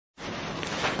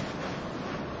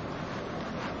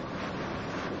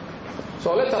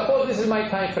So let's suppose this is my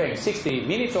time frame, 60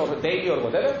 minutes or daily or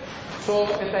whatever. So,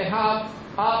 and I have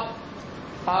up,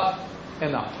 up,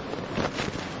 and up.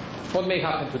 What may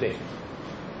happen today?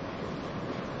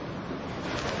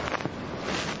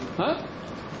 Huh?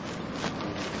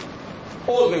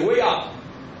 All the way up.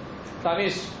 That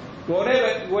means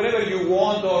whenever you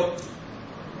want or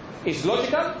is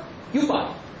logical, you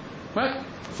buy. Right?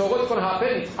 So what's going to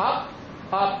happen? It's up,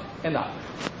 up, and up.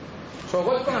 So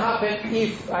what's going to happen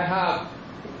if I have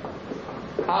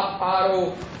up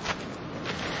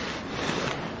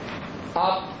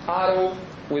arrow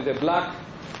with the black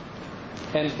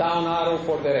and down arrow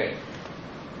for the red?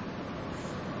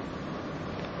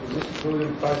 Is this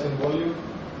including price and volume?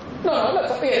 No,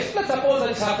 let's suppose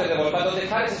that it's after the volume, but on the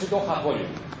currencies we don't have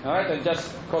volume. All right, and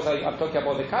just because I'm talking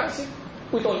about the currency,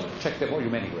 we don't check the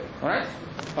volume anyway. All right?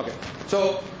 Okay.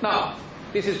 So now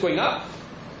this is going up.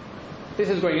 This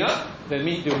is going up. The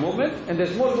medium movement, and the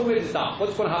small movement is down.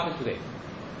 What's going to happen today?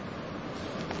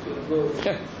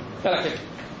 Yeah. Okay.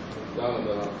 Down and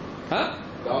then up. Huh?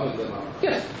 Down and then up.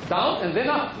 Yes. Down and then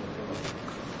up.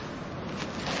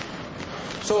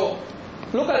 So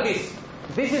look at this.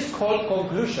 This is called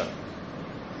conclusion.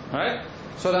 Right?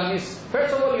 So that means,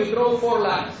 first of all, you draw 4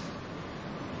 lines.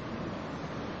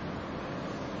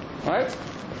 Right?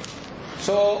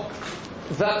 So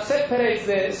that separates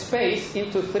the space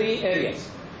into 3 areas.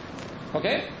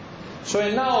 Okay?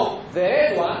 So now the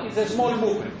red one is a small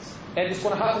movement, and it's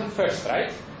going to happen first,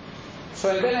 right?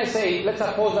 So and then I say, let's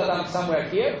suppose that I'm somewhere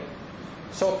here.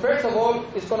 So first of all,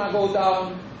 it's going to go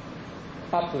down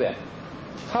up to there.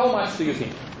 How much do you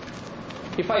think?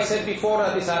 If I said before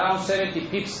that it's around 70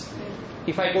 pips,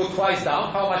 if I go twice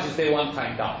down, how much is the one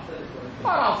time down?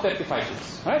 Around 35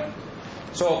 pips, right?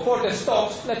 So for the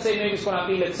stocks, let's say maybe it's going to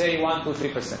be, let's say, 1 to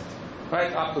 3%,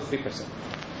 right? Up to 3%.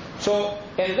 So,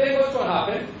 and then what's going to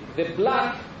happen? The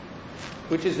black,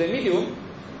 which is the medium,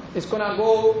 is going to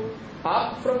go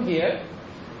up from here,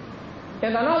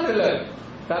 and another level.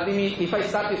 That means if I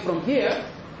started from here,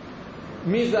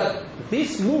 means that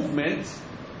this movement,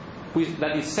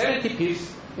 that is 70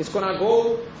 pips, is going to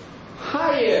go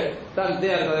higher than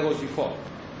there that it was before.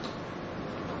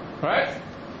 Right?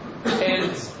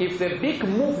 And if the big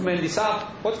movement is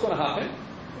up, what's going to happen?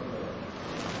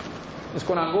 It's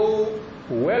going to go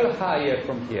well higher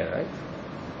from here, right?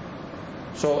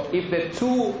 So if the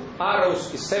 2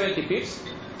 arrows is 70 pips,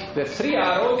 the 3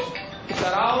 arrows is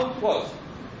around what?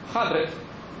 100.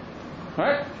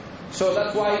 Right? So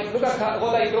that's why, look at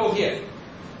what I draw here.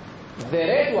 The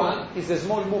red one is the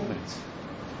small movement.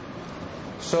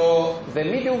 So the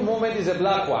medium movement is the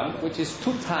black one, which is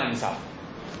 2 times up.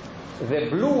 The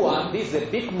blue one, this the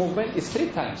big movement, is 3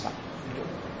 times up.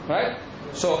 Right?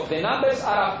 So the numbers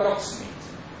are approximate.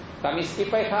 That means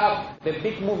if I have the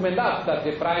big movement up, that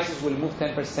the prices will move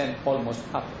 10% almost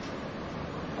up.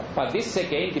 But this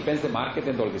again depends the market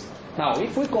and all this. Now,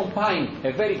 if we combine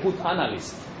a very good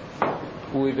analyst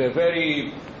with a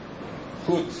very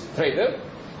good trader,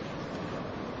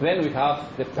 then we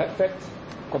have the perfect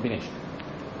combination,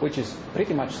 which is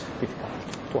pretty much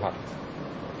difficult to have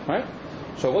it. Right?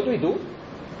 So what do?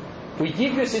 We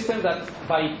give you a system that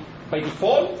by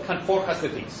default can forecast the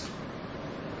things.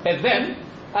 And then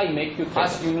I make you trade.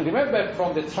 As you remember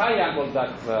from the triangle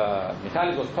that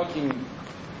Michalis was talking,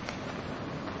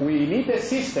 we need a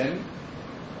system,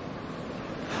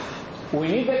 we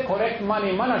need the correct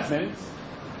money management,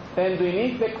 and we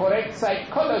need the correct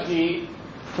psychology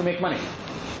to make money.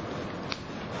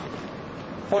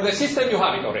 For the system, you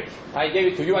have it already. I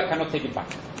gave it to you, I cannot take it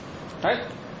back. Right?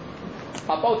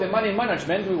 About the money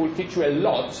management, we will teach you a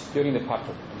lot during the part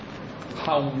 2.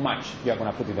 How much you are going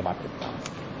to put in the market.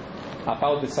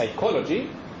 About the psychology,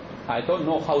 I don't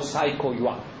know how psycho you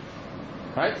are.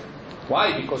 Right?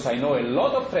 Why? Because I know a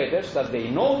lot of traders that they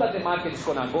know that the market is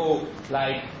going to go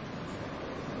like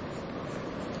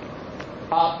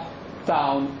up,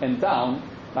 down, and down.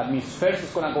 That means first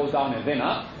it's going to go down and then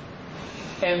up.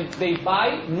 And they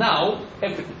buy now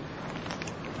everything.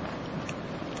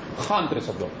 Hundreds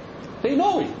of dollars. They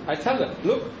know it. I tell them,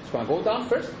 look, it's going to go down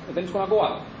first, and then it's going to go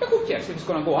up. And who cares if it's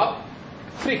going to go up?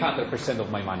 300%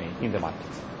 of my money in the market.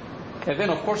 And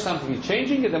then, of course, something is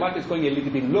changing, and the market is going a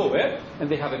little bit lower, and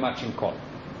they have a margin call.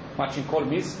 Margin call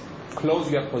means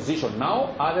close your position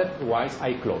now, otherwise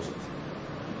I close it.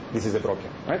 This is the broker,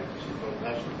 right?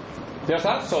 There's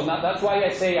that. So that's why I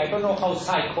say I don't know how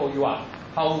psycho you are,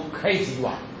 how crazy you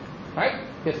are, right?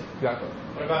 Yes, you are.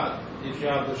 What about if you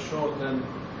have the short and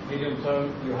medium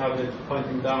term, you have it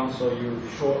pointing down, so you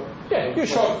short? Yeah, you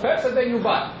short first and then you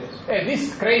buy. Yes. And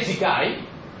this crazy guy,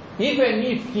 even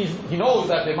if he knows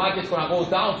that the market's going to go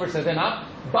down first and then up,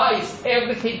 buys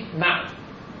everything now.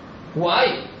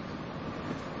 Why?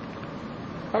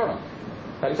 I don't know.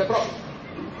 That is a problem.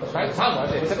 Right? Somewhere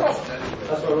there is a problem.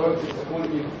 That's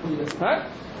what Right?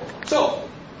 So,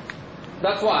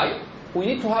 that's why we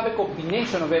need to have a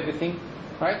combination of everything,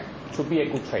 right, to be a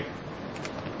good trader.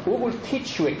 We will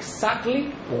teach you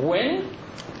exactly when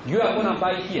you are going to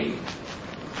buy here.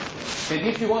 And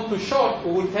if you want to short,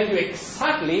 we will tell you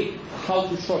exactly how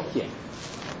to short here.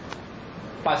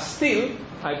 But still,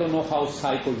 I don't know how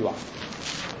psycho you are.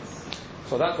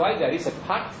 So that's why there is a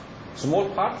part, small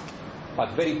part,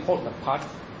 but very important part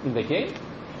in the game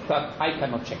that I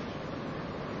cannot change.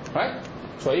 Right?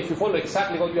 So if you follow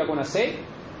exactly what you are going to say,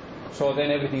 so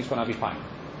then everything is going to be fine.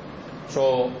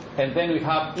 So, and then we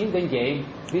have in the game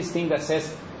this thing that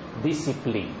says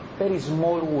discipline. Very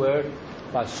small word,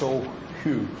 but so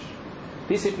huge.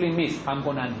 Discipline means I'm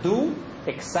going to do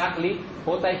exactly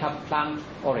what I have planned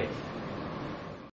already.